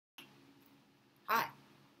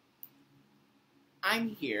I'm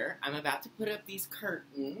here. I'm about to put up these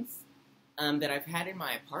curtains that I've had in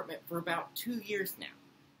my apartment for about 2 years now.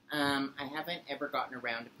 I haven't ever gotten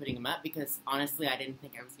around to putting them up because, honestly, I didn't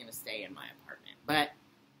think I was going to stay in my apartment. But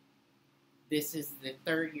this is the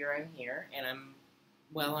third year I'm here, and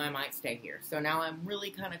I might stay here. So now I'm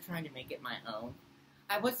really kind of trying to make it my own.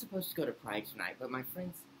 I was supposed to go to Pride tonight, but my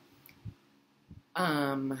friends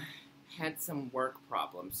had some work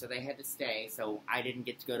problems, so they had to stay, so I didn't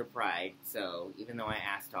get to go to Pride. So even though I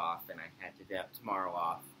asked off and I had to have tomorrow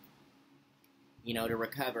off, to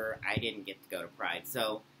recover, I didn't get to go to Pride.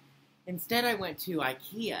 So instead I went to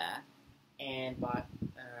IKEA and bought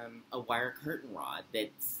a wire curtain rod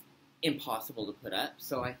that's impossible to put up,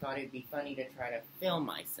 so I thought it'd be funny to try to film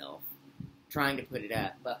myself trying to put it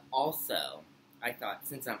up, but also I thought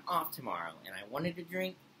since I'm off tomorrow and I wanted to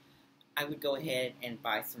drink, I would go ahead and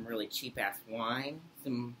buy some really cheap-ass wine,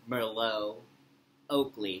 some Merlot,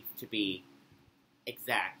 oak leaf to be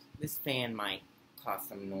exact. This fan might cause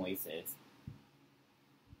some noises.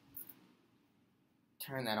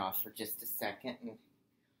 Turn that off for just a second and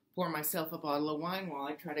pour myself a bottle of wine while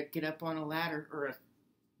I try to get up on a ladder, or a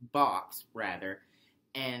box, rather,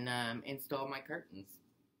 and install my curtains.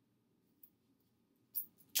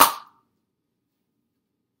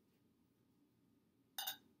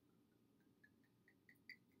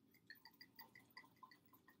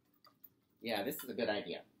 Yeah, this is a good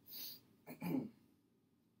idea.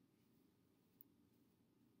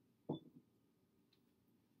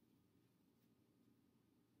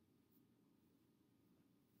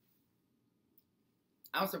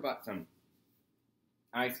 I also bought some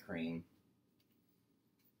ice cream.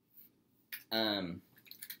 But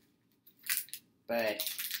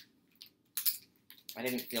I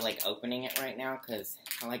didn't feel like opening it right now because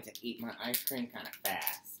I like to eat my ice cream kind of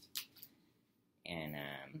fast. And,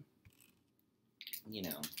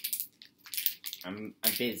 I'm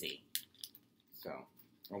busy. So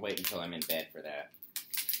I'll wait until I'm in bed for that.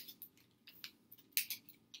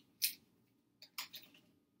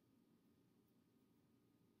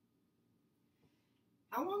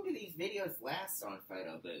 How long do these videos last on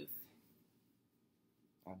Photo Booth?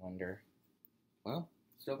 I wonder. Well,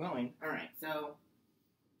 still going. Alright, so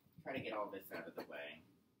try to get all this out of the way.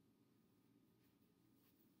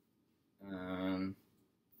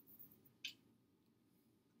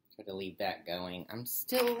 Try to leave that going. I'm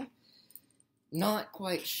still not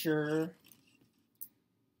quite sure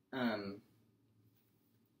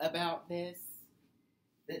about this.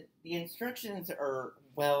 The instructions are,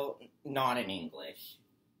 well, not in English,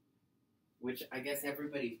 which I guess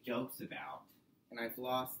everybody jokes about, and I've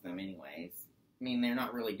lost them anyways. I mean, they're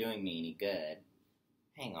not really doing me any good.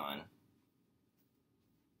 Hang on.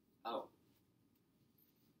 Oh.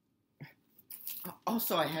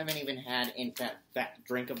 Also, I haven't even had that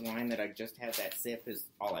drink of wine that I just had. That sip is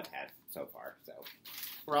all I've had so far, so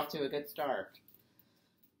we're off to a good start.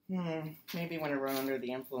 Maybe when I run under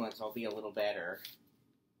the influence, I'll be a little better.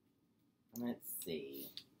 Let's see.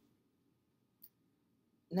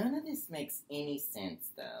 None of this makes any sense,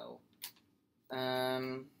 though.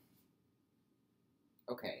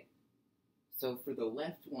 Okay. So for the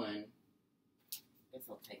left one, I guess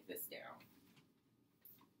I'll take this down.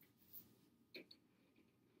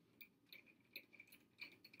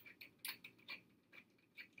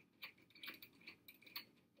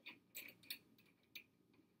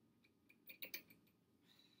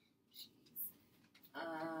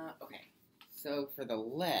 Okay. So for the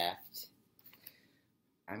left,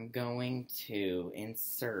 I'm going to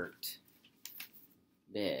insert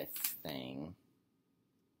this thing.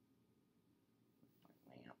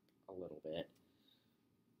 My lamp a little bit.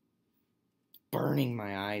 Burning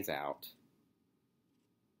my eyes out.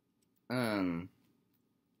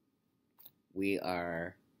 We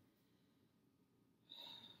are...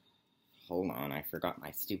 Hold on, I forgot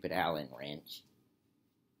my stupid Allen wrench.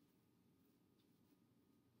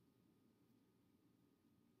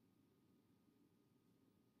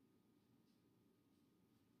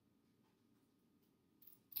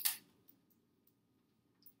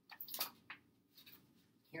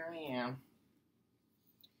 Here I am.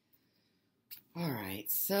 Alright,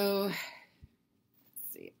 so, let's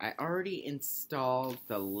see. I already installed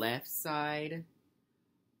the left side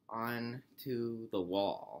onto the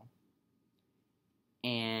wall.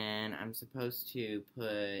 And I'm supposed to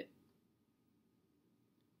put...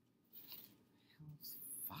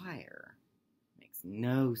 fire? Makes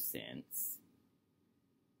no sense.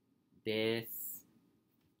 This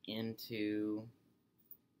into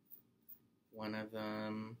one of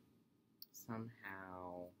them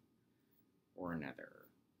somehow or another.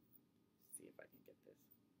 Let's see if I can get this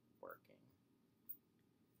working.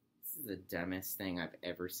 This is the dumbest thing I've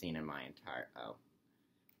ever seen in my entire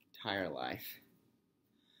life.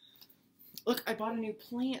 Look, I bought a new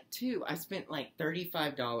plant too. I spent like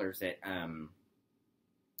 $35 at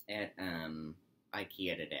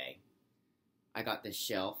IKEA today. I got this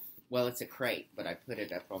shelf. Well, it's a crate, but I put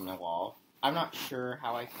it up on the wall. I'm not sure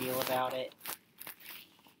how I feel about it.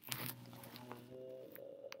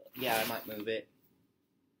 Yeah, I might move it.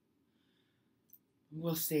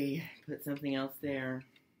 We'll see. Put something else there.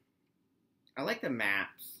 I like the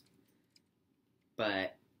maps,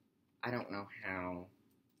 but I don't know how.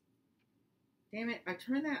 Damn it! I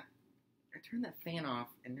turned that fan off,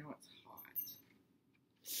 and now it's hot.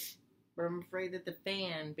 But I'm afraid that the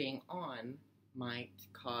fan being on might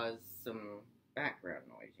cause some background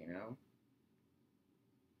noise, you know?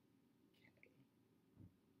 Okay.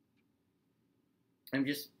 I'm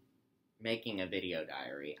just making a video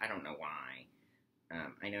diary. I don't know why.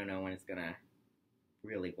 I know no one is gonna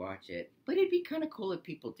really watch it, but it'd be kind of cool if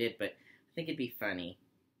people did, but I think it'd be funny.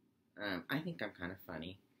 I think I'm kind of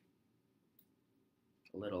funny.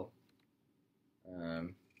 A little.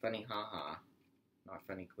 Funny haha. Not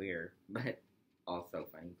funny queer, but also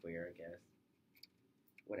funny queer, I guess.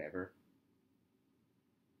 Whatever.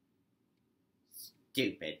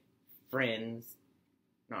 Stupid. Friends.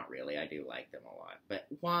 Not really, I do like them a lot. But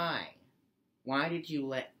why? Why did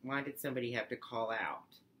somebody have to call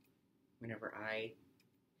out whenever I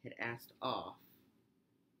had asked off?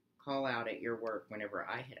 Call out at your work whenever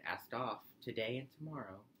I had asked off today and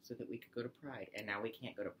tomorrow so that we could go to Pride. And now we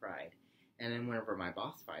can't go to Pride. And then whenever my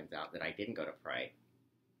boss finds out that I didn't go to Pride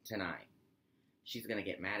tonight, she's going to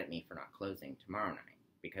get mad at me for not closing tomorrow night.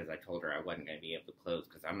 Because I told her I wasn't going to be able to close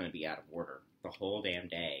because I'm going to be out of order the whole damn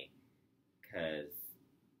day. Because,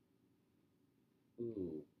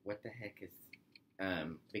 ooh, what the heck is,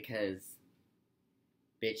 because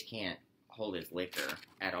bitch can't hold his liquor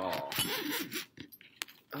at all.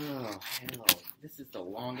 Oh, hell. This is the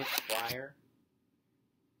longest flyer.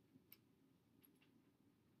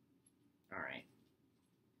 Alright.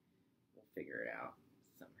 We'll figure it out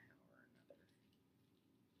somehow or another.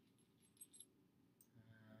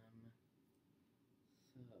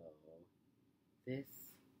 So, this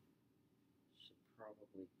should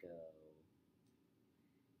probably go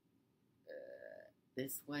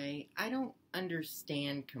this way. I don't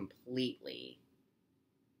understand completely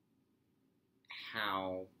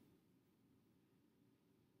how,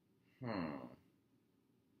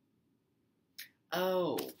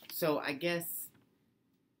 oh, so I guess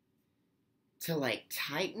to like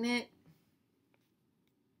tighten it,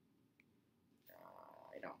 I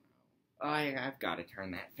don't know. I've got to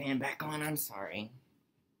turn that fan back on. I'm sorry.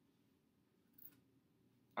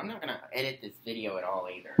 I'm not going to edit this video at all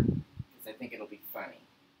either, because I think it'll be funny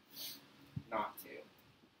not to.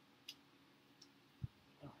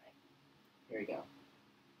 Alright, here we go.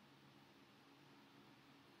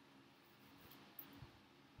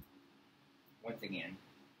 Once again.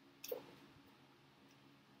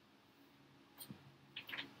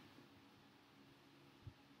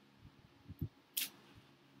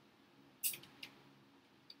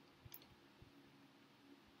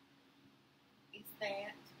 Is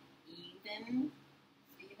that even,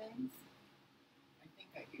 Stevens? I think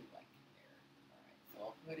I do like it there. Alright, so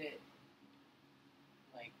I'll put it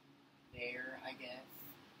like there, I guess.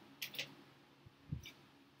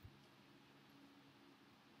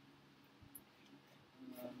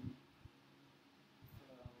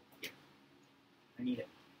 I need it.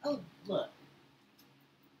 Oh, look.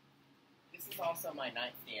 This is also my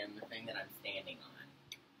nightstand, the thing that I'm standing on.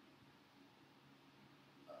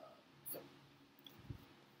 So,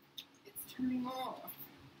 it's turning off.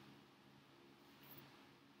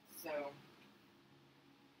 So,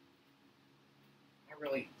 I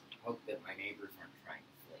really hope that my neighbors aren't trying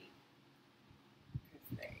to sleep.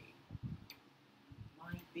 Because they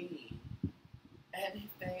might be. And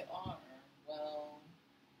if they are, well,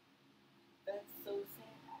 that's so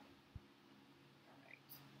sad.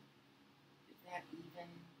 Alright. Is that even?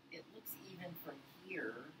 It looks even from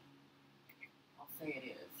here. I'll say it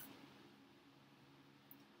is.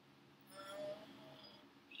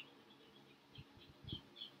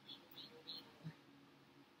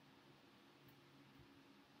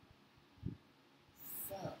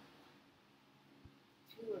 So,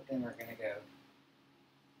 two of them are going to go.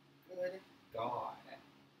 Good God.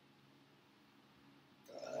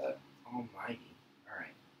 Almighty.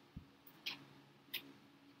 Alright.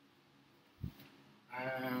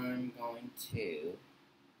 I'm going to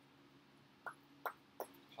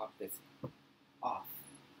pop this off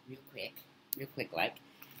real quick like.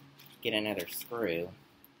 Get another screw.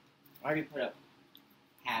 I already put up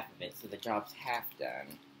half of it, so the job's half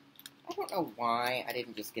done. I don't know why I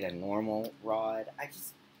didn't just get a normal rod.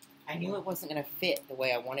 I knew it wasn't going to fit the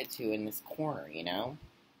way I wanted to in this corner, you know?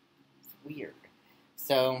 It's weird.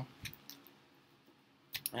 So,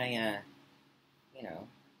 I, you know,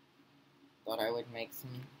 thought I would make some,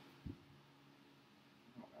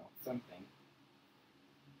 I don't know, something.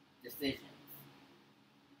 Decisions.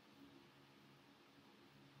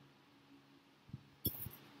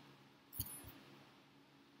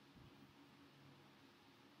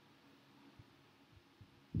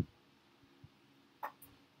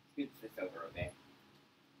 Scoops this over, okay?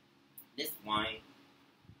 This wine,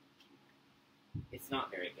 it's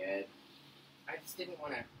not very good. I just didn't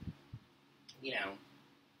want to, you know,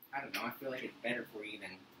 I don't know, I feel like it's better for you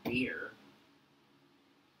than beer.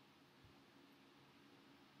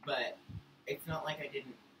 But it's not like I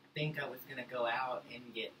didn't think I was going to go out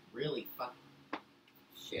and get really fucked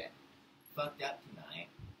up tonight.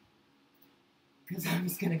 Because I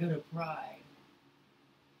was going to go to Pride.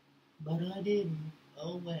 But I didn't.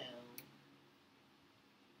 Oh well.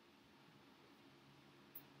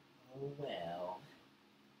 Oh well.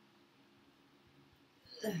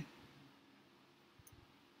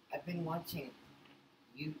 I've been watching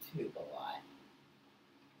YouTube a lot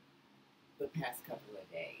the past couple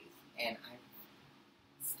of days, and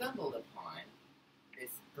I've stumbled upon this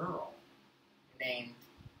girl named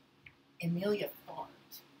Emilia Fart,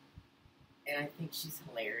 and I think she's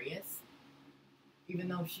hilarious, even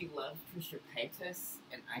though she loves Trisha Paytas,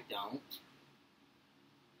 and I don't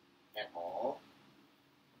at all,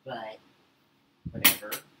 but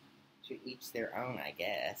whatever, to each their own, I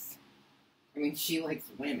guess. I mean, she likes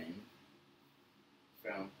women,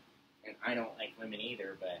 so, and I don't like women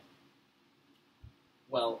either, but,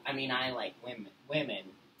 well, I mean, I like women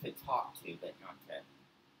to talk to, but not to,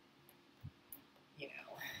 you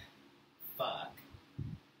know, fuck.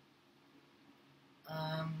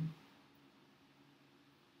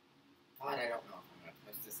 God, I don't know if I'm going to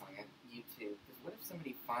post this on YouTube, because what if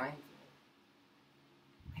somebody finds it?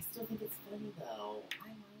 I still think it's funny, though. I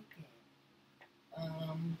like it.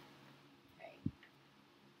 Okay.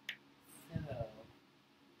 So,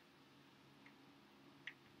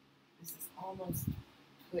 this is almost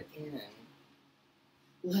put in.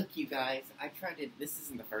 Look, you guys, this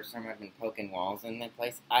isn't the first time I've been poking walls in that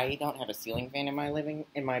place. I don't have a ceiling fan in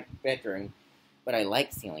my bedroom, but I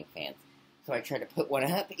like ceiling fans. So I tried to put one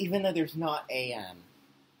up, even though there's not a,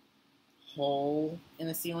 hole in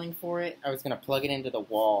the ceiling for it. I was going to plug it into the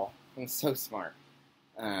wall. I'm so smart.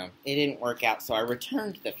 It didn't work out, so I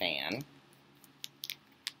returned the fan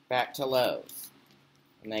back to Lowe's.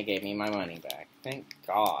 And they gave me my money back. Thank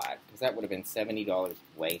God, because that would have been $70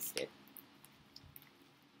 wasted.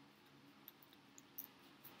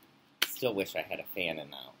 Still wish I had a fan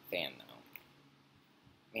though. I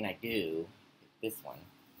mean, I do. This one.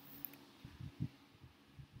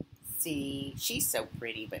 See, she's so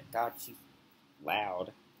pretty, but God, she's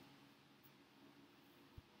loud.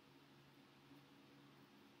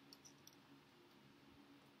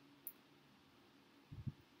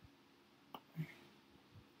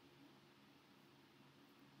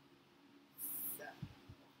 So,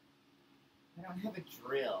 I don't have a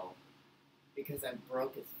drill because I'm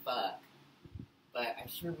broke as fuck, but I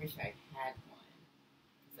sure wish I had one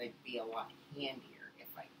because they'd be a lot handier if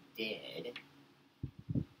I did.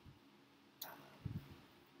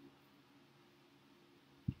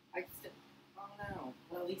 I just, oh no.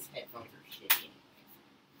 Well, these headphones are shitty anyways.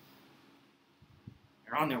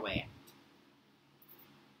 They're on their way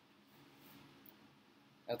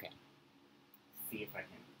out. Okay. See if I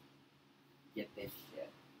can get this shit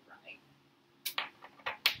right.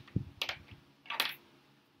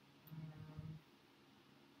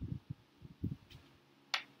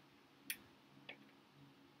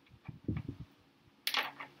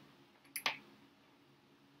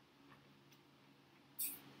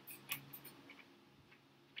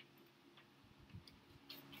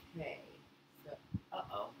 Okay, so,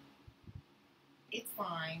 uh-oh. It's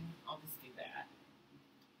fine, I'll just do that.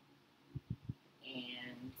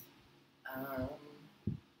 And,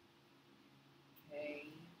 okay,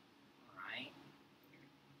 alright.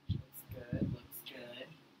 Looks good.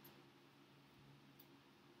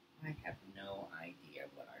 I have no idea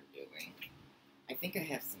what I'm doing. I think I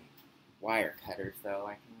have some wire cutters, though,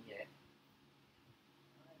 I can get.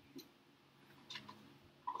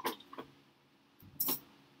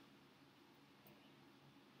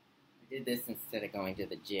 I did this instead of going to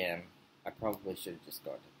the gym. I probably should have just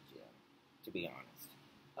gone to the gym, to be honest.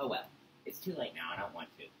 Oh well, it's too late now, I don't want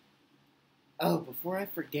to. Oh, before I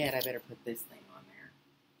forget, I better put this thing on there.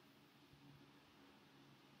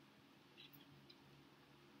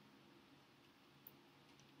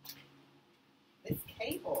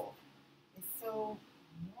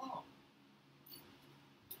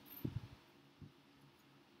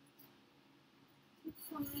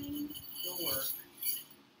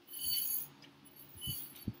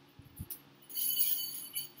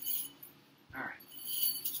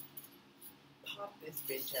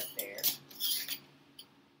 inch up there.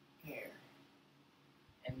 Here.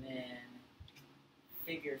 And then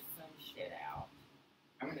figure some shit out.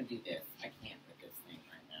 I'm gonna do this. I can't with this thing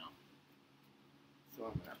right now. So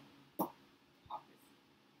I'm gonna pop this.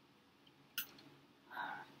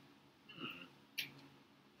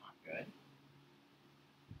 Not good.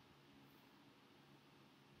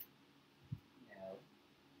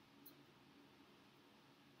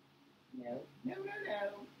 No.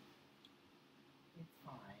 It's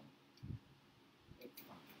fine. It's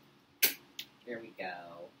fine. There we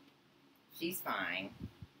go. She's fine.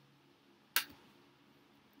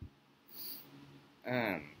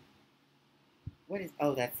 What is,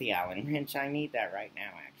 oh, that's the Allen wrench. I need that right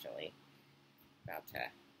now, actually. About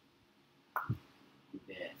to do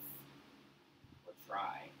this. Or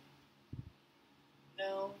try.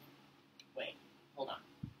 No. Wait, hold on.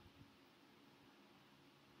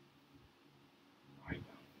 I don't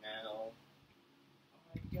know.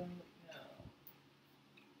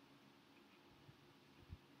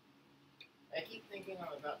 I keep thinking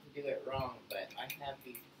I'm about to do it wrong, but I have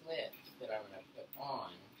these clips that I'm going to put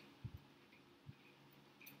on.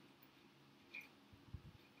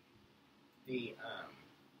 The, alright,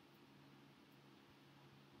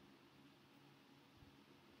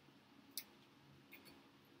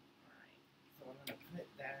 so I'm going to put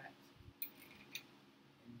that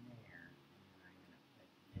in there, and then I'm going to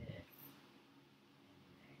put this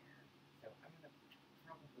in there. So I'm going to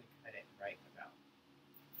probably cut it right about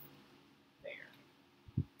there.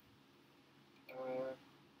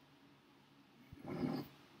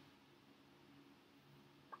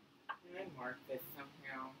 Can I mark this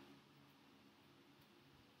somehow?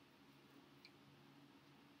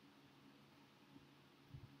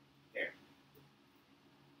 There.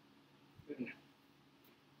 Good enough.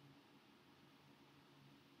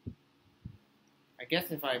 I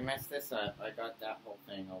guess if I mess this up, I got that whole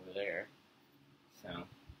thing over there. So,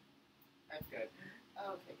 that's good.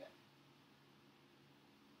 Okay, good.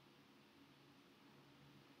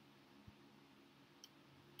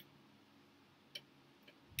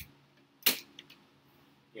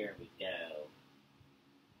 There we go.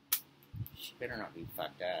 She better not be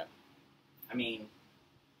fucked up. I mean,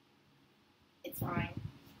 it's fine.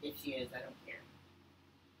 If she is, I don't care.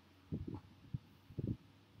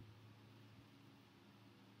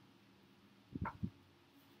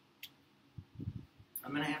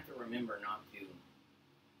 I'm gonna have to remember not to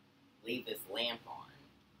leave this lamp on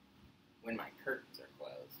when my curtains are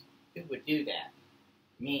closed. Who would do that?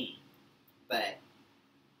 Me. But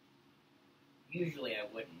usually I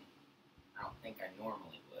wouldn't. I don't think I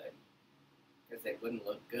normally would. Because it wouldn't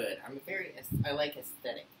look good. I like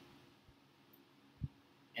aesthetic.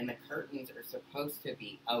 And the curtains are supposed to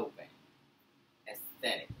be open.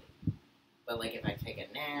 Aesthetically. But like if I take a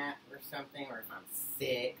nap or something, or if I'm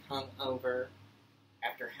sick, hungover,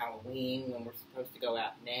 after Halloween when we're supposed to go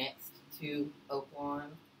out next to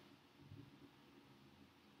Oaklawn.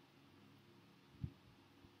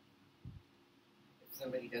 If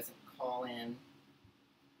somebody doesn't call in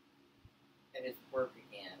at his work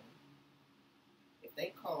again, if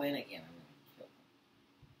they call in again, I'm going to kill them.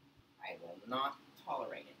 I will not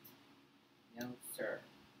tolerate it. No, sir.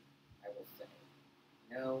 I will say.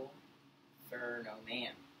 No, sir, no,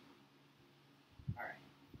 ma'am. Alright.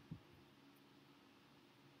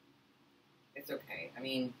 It's okay. I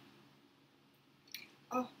mean,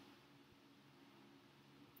 oh.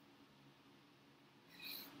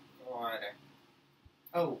 God.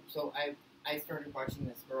 Oh, so I started watching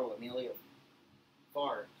this girl, Amelia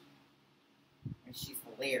Bart, and she's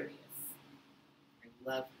hilarious. I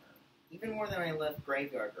love her. Even more than I love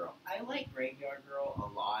Graveyard Girl. I like Graveyard Girl a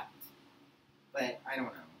lot, but I don't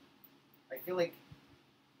know. I feel like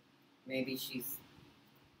maybe she's,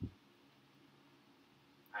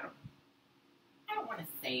 I don't know. I don't want to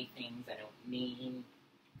say things I don't mean,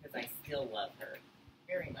 because I still love her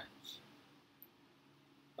very much.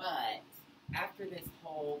 But after this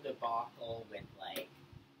whole debacle with, like,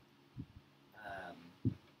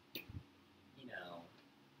 you know,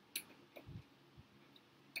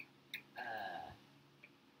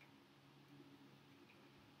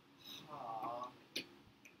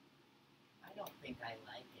 I don't think I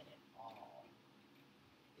like it at all.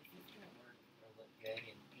 Is this going to work or look good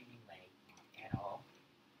in any way at all?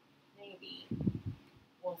 Maybe.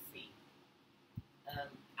 We'll see.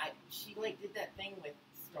 She, like, did that thing with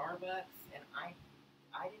Starbucks, and I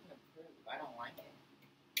didn't approve. I don't like it.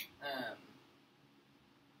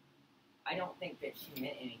 I don't think that she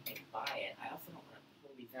meant anything by it. I also don't want to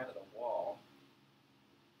pull these out of the wall.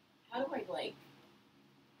 How do I, like,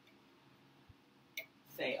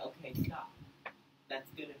 say, okay, stop. That's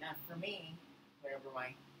good enough for me. Where whenever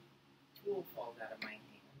my tool falls out of my hand.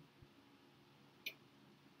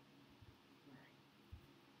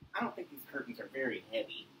 I don't think these curtains are very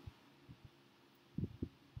heavy.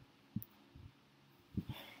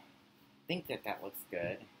 I think that looks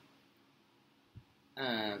good.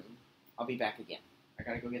 I'll be back again. I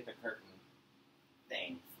gotta go get the curtain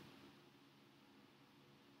things.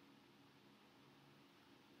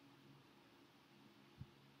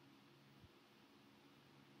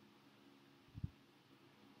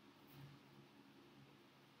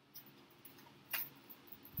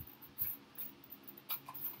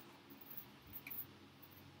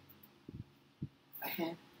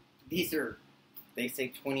 These are, they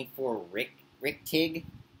say 24 Richtig,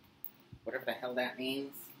 whatever the hell that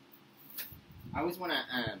means. I always want to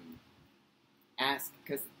ask,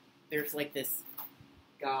 because there's like this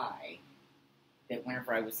guy that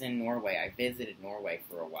whenever I was in Norway, I visited Norway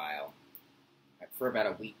for a while, for about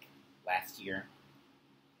a week last year.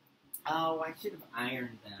 Oh, I should have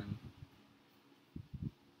ironed them,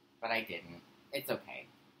 but I didn't. It's okay.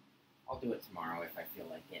 I'll do it tomorrow if I feel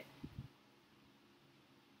like it.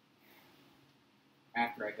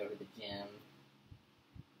 After I go to the gym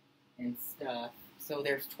and stuff. So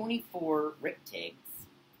there's 24 Richtigs.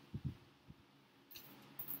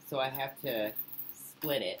 So I have to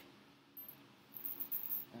split it.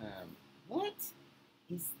 What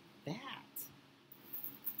is that?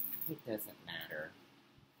 It doesn't matter.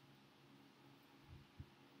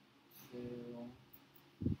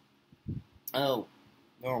 Oh,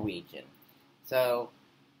 Norwegian. So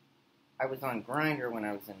I was on Grindr when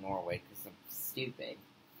I was in Norway because I'm stupid.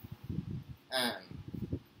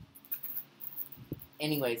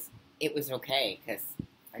 Anyways, it was okay because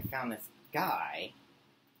I found this guy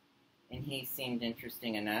and he seemed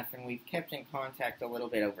interesting enough, and we've kept in contact a little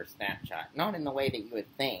bit over Snapchat. Not in the way that you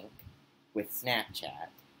would think with Snapchat.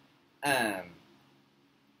 And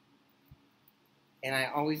I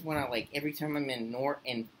always want to, like, every time I'm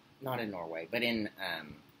not in Norway, but in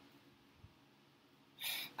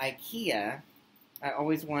IKEA, I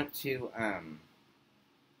always want to,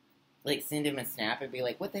 like, send him a snap and be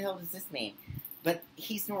like, what the hell does this mean? But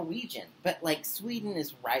he's Norwegian. But, like, Sweden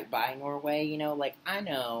is right by Norway, you know? Like, I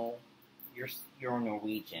know you're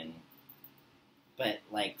Norwegian, but,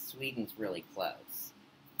 like, Sweden's really close.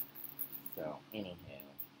 So, anywho.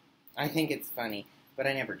 I think it's funny, but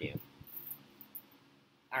I never do.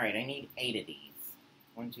 Alright, I need 8 of these.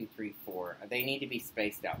 1, 2, 3, 4. They need to be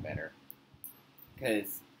spaced out better.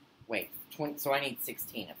 Because, wait, 20, so I need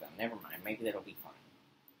 16 of them. Never mind, maybe that'll be fine.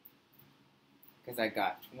 Because I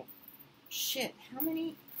got, shit, how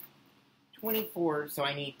many? 24, so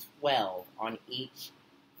I need 12 on each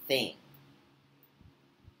thing.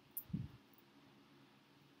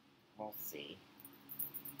 We'll see.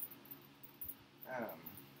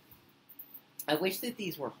 I wish that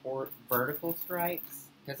these were vertical stripes,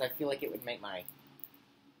 because I feel like it would make my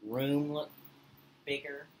room look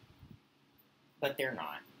bigger. But they're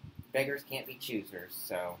not. Beggars can't be choosers,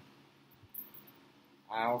 so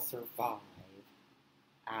I'll survive.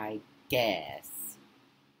 I guess.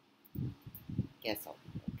 Guess I'll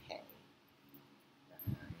be okay.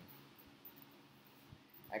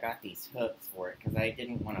 I got these hooks for it because I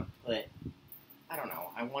didn't want to put, I don't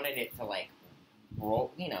know, I wanted it to, like,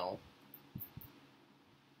 roll, you know,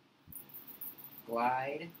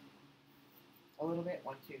 glide a little bit.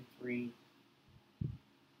 1, 2, 3,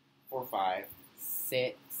 4, 5,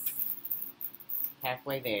 6,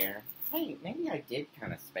 halfway there. Hey, maybe I did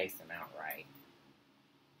kind of space them out right.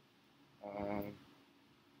 1,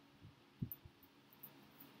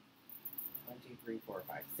 2, 3, 4,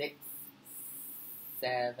 5, 6,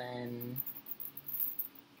 7.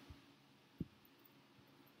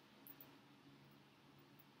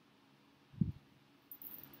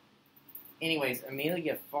 Anyways,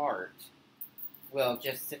 Amelia Fart will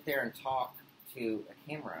just sit there and talk to a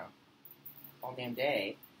camera all damn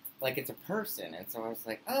day like it's a person. And so I was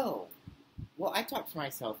like, oh, well, I talk to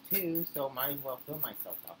myself too, so might as well film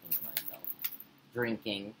myself talking to myself,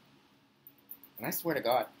 drinking. And I swear to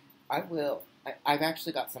God, I've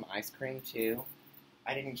actually got some ice cream too.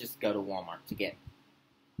 I didn't just go to Walmart to get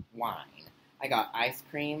wine. I got ice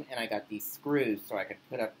cream and I got these screws so I could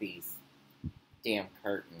put up these damn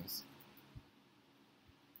curtains.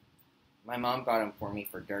 My mom got them for me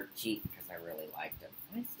for dirt cheap because I really liked them.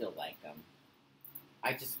 I still like them.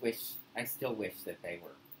 I still wish that they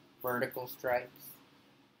were vertical stripes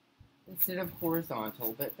instead of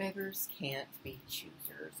horizontal, but beggars can't be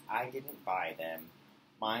choosers. I didn't buy them.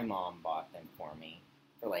 My mom bought them for me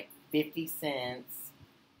for like 50 cents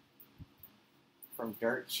from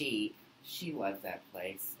Dirt Cheap. She loves that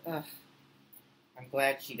place. Ugh. I'm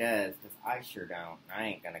glad she does, because I sure don't. I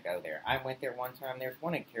ain't gonna go there. I went there one time. There's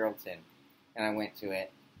one in Carrollton, and I went to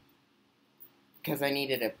it because I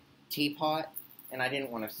needed a teapot, and I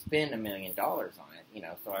didn't want to spend $1 million on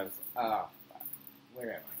it, so I was,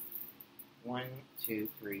 where am I? 1, 2,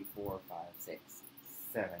 3, 4, 5, 6,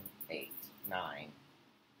 7, 8, 9,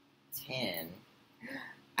 10.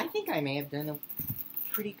 I think I may have done a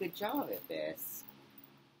pretty good job at this.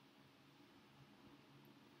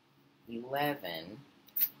 11.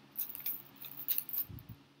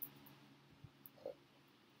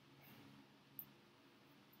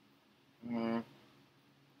 Alright.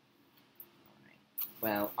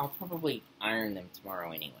 Well, I'll probably iron them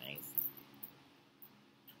tomorrow anyways.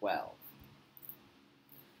 12.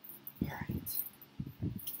 Alright.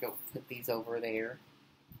 Go put these over there.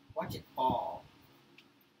 Watch it fall.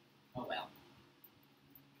 Oh well.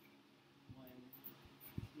 1,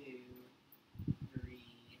 2, 3,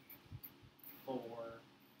 4,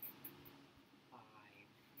 5.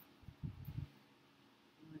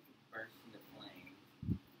 Look at burst into flame.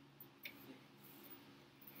 6,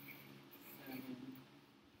 7,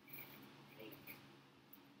 8,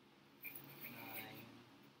 9, 10,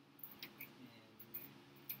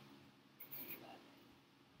 11,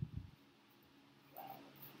 12.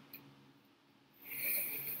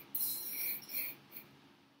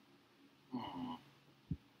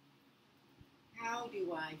 How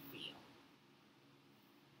do I feel?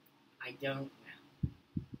 I don't know.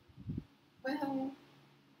 Well,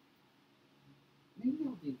 maybe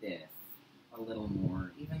I'll do this a little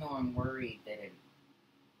more, even though I'm worried that it...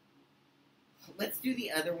 Let's do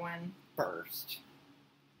the other one first.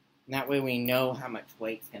 And that way we know how much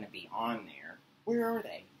weight's going to be on there. Where are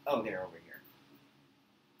they? Oh, they're over here.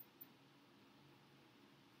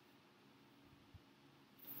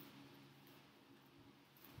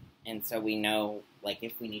 And so we know, like,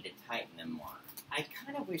 if we need to tighten them more. I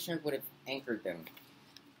kind of wish I would have anchored them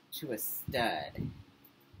to a stud.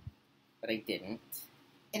 But I didn't.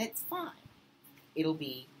 And it's fine. It'll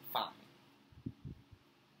be fine.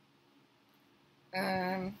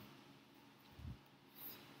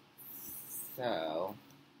 So,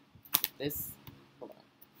 this, hold on.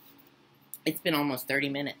 It's been almost 30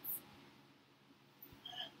 minutes.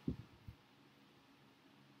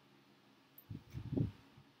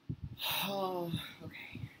 Oh,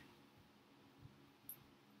 okay.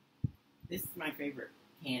 This is my favorite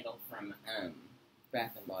candle from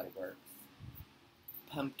Bath and Body Works.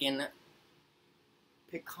 Pumpkin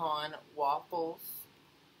pecan waffles.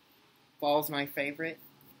 Fall's my favorite,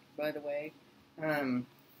 by the way. I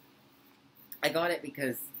got it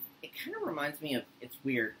because it kind of reminds me of, it's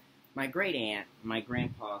weird, my great aunt, my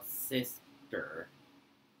grandpa's sister,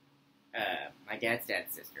 my dad's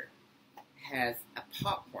sister, has a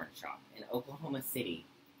popcorn shop in Oklahoma City,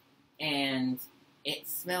 and it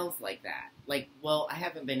smells like that. Like, well, I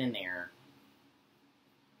haven't been in there.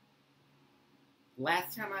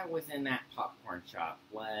 Last time I was in that popcorn shop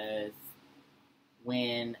was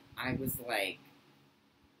when I was like,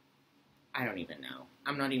 I don't even know.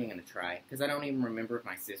 I'm not even going to try, because I don't even remember if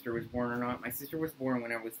my sister was born or not. My sister was born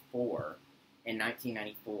when I was 4 in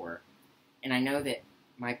 1994, and I know that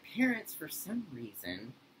my parents, for some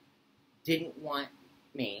reason, didn't want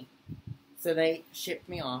me, so they shipped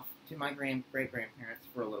me off to my great-grandparents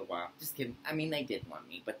for a little while. Just kidding. I mean, they did want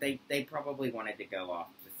me, but they probably wanted to go off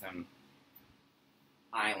to some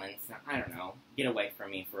islands. I don't know. Get away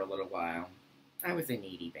from me for a little while. I was a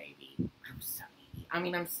needy baby. I was so needy. I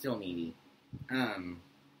mean, I'm still needy.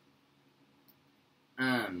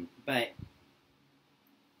 But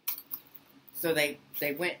so they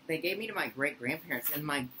gave me to my great-grandparents, and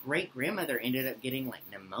my great-grandmother ended up getting, like,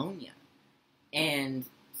 pneumonia. And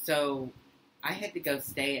so I had to go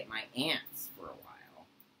stay at my aunt's for a while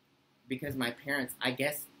because my parents, I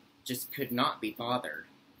guess, just could not be bothered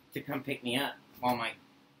to come pick me up while my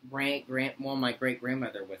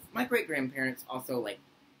great-grandmother was... My great-grandparents also, like,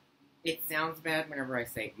 it sounds bad whenever I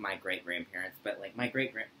say my great-grandparents, but, like, my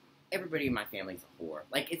everybody in my family's a whore.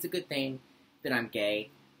 Like, it's a good thing that I'm gay,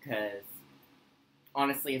 because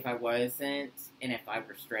honestly, if I wasn't, and if I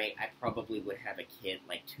were straight, I probably would have a kid,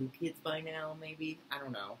 like 2 kids by now, maybe. I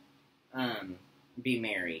don't know. Be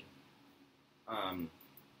married. I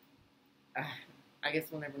guess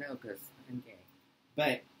we'll never know, because I'm gay.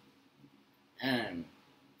 But,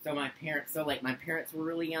 so my parents were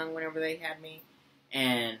really young whenever they had me,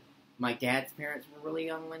 and my dad's parents were really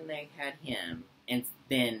young when they had him, and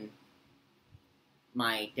then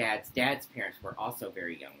my dad's parents were also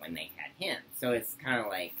very young when they had him. So it's kind of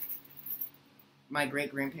like, my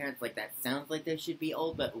great-grandparents, like, that sounds like they should be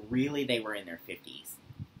old, but really they were in their 50s,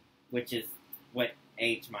 which is what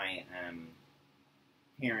age my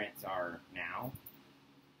parents are now.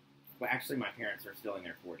 Well, actually, my parents are still in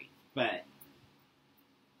their 40s, but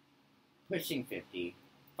pushing 50,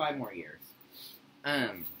 5 more years.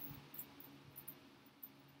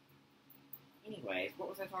 Anyways, what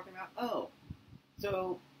was I talking about? Oh,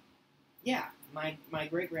 so, yeah, my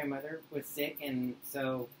great-grandmother was sick, and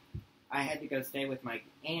so I had to go stay with my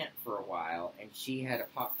aunt for a while, and she had a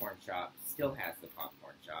popcorn shop, still has the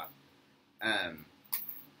popcorn shop, and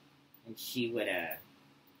she would,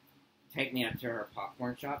 take me up to her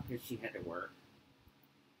popcorn shop, because she had to work,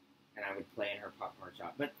 and I would play in her popcorn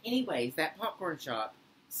shop. But anyways, that popcorn shop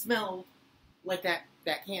smelled like that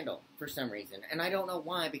candle, for some reason, and I don't know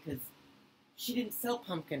why, because she didn't sell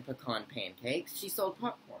pumpkin pecan pancakes, she sold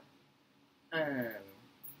popcorn.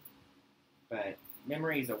 But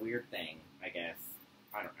memory is a weird thing, I guess.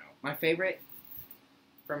 I don't know. My favorite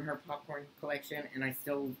from her popcorn collection, and I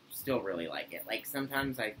still really like it. Like,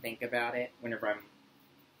 sometimes I think about it whenever I'm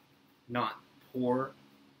not poor.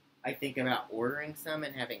 I think about ordering some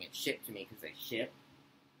and having it shipped to me because they ship.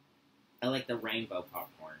 I like the rainbow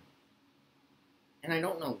popcorn. And I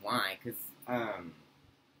don't know why, because,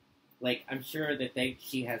 like, I'm sure that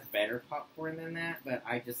she has better popcorn than that, but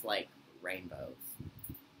I just like rainbows.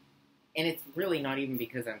 And it's really not even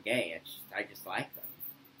because I'm gay. I just like them.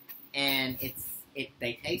 And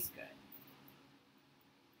they taste good.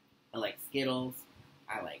 I like Skittles.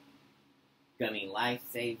 I like gummy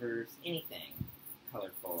Lifesavers. Anything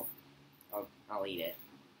colorful, I'll eat it.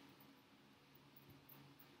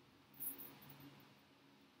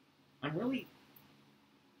 I'm really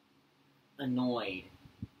annoyed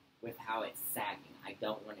with how it's sagging. I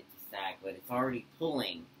don't want it to sag, but it's already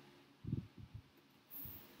pulling.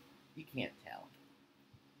 You can't tell.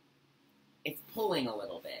 It's pulling a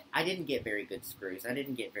little bit. I didn't get very good screws. I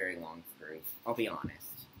didn't get very long screws. I'll be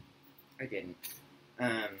honest. I didn't.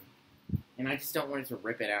 And I just don't want it to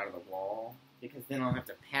rip it out of the wall, because then I'll have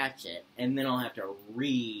to patch it, and then I'll have to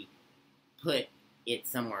re-put it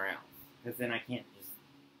somewhere else. Because then I can't just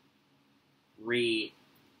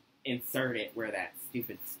reinsert it where that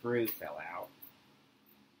stupid screw fell out.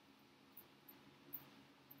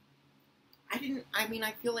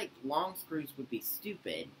 I feel like long screws would be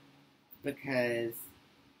stupid, because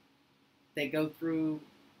they go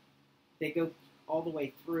all the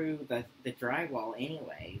way through the drywall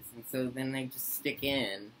anyways, and so then they just stick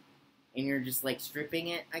in, and you're just like stripping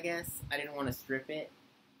it, I guess. I didn't want to strip it.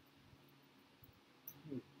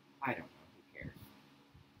 I don't know, who cares?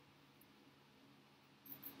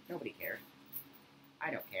 Nobody cares.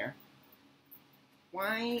 I don't care.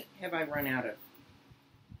 Why have I run out of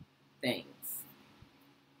things?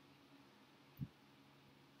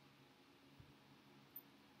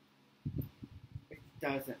 It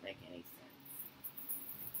doesn't make any sense.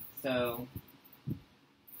 So,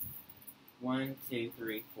 1, 2,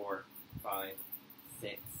 3, 4, 5,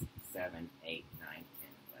 6, 7, 8, 9, 10,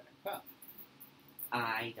 11, 12.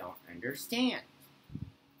 I don't understand.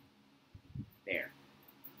 There.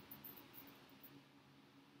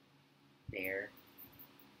 There.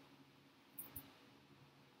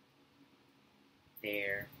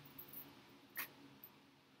 There.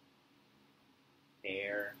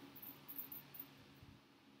 There.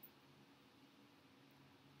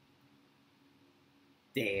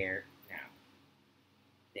 There. Now.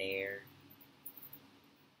 There.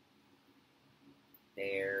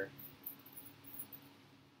 There.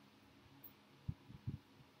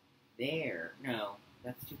 There. No,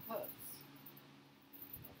 that's too close.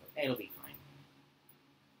 It'll be fine.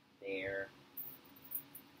 There.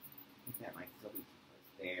 I think that might still be too close.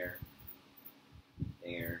 There.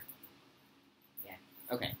 There. Yeah.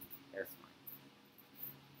 Okay. There's fine.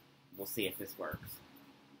 We'll see if this works.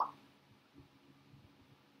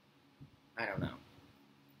 I don't know.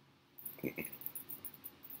 I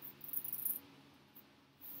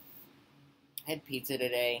had pizza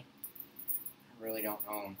today. I really don't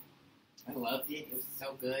know. I loved it. It was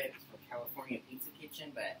so good. It was from California Pizza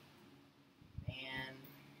Kitchen, but man,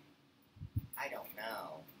 I don't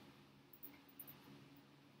know.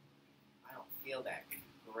 I don't feel that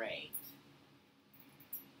great.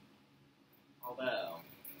 Although,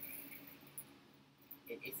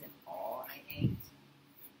 it isn't all I ate.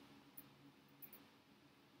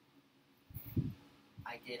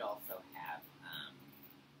 I did also have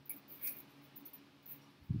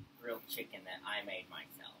grilled chicken that I made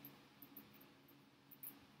myself.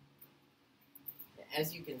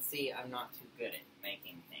 As you can see, I'm not too good at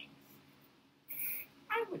making things.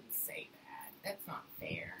 I wouldn't say that. That's not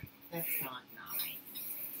fair. That's not nice.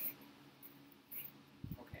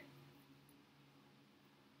 Okay.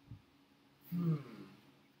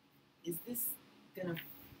 Is this gonna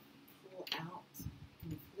pull out?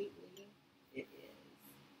 Can you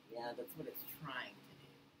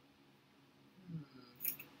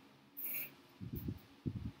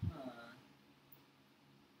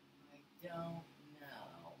don't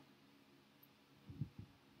know.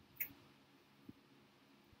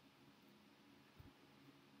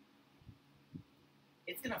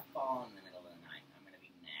 It's gonna fall in the middle of the night. I'm gonna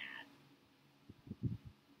be mad.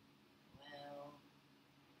 Well,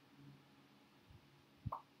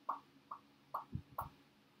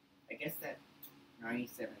 I guess that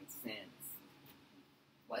 97 cents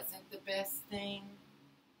wasn't the best thing.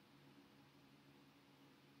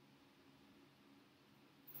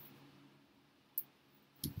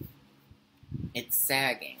 It's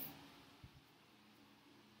sagging.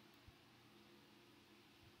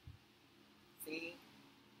 See?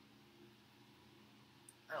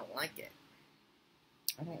 I don't like it.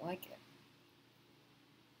 I don't like it.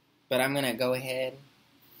 But I'm gonna go ahead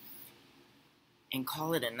and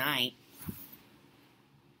call it a night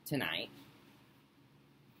tonight.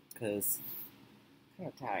 Because I'm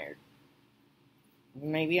kind of tired.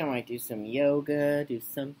 Maybe I might do some yoga, do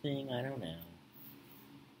something, I don't know.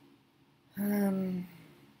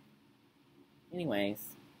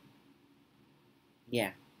 Anyways.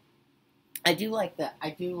 Yeah. I do like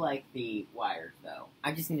the wires, though.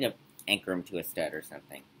 I just need to anchor them to a stud or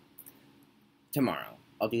something. Tomorrow.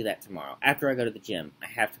 I'll do that tomorrow. After I go to the gym. I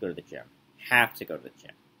have to go to the gym. Have to go to the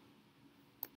gym.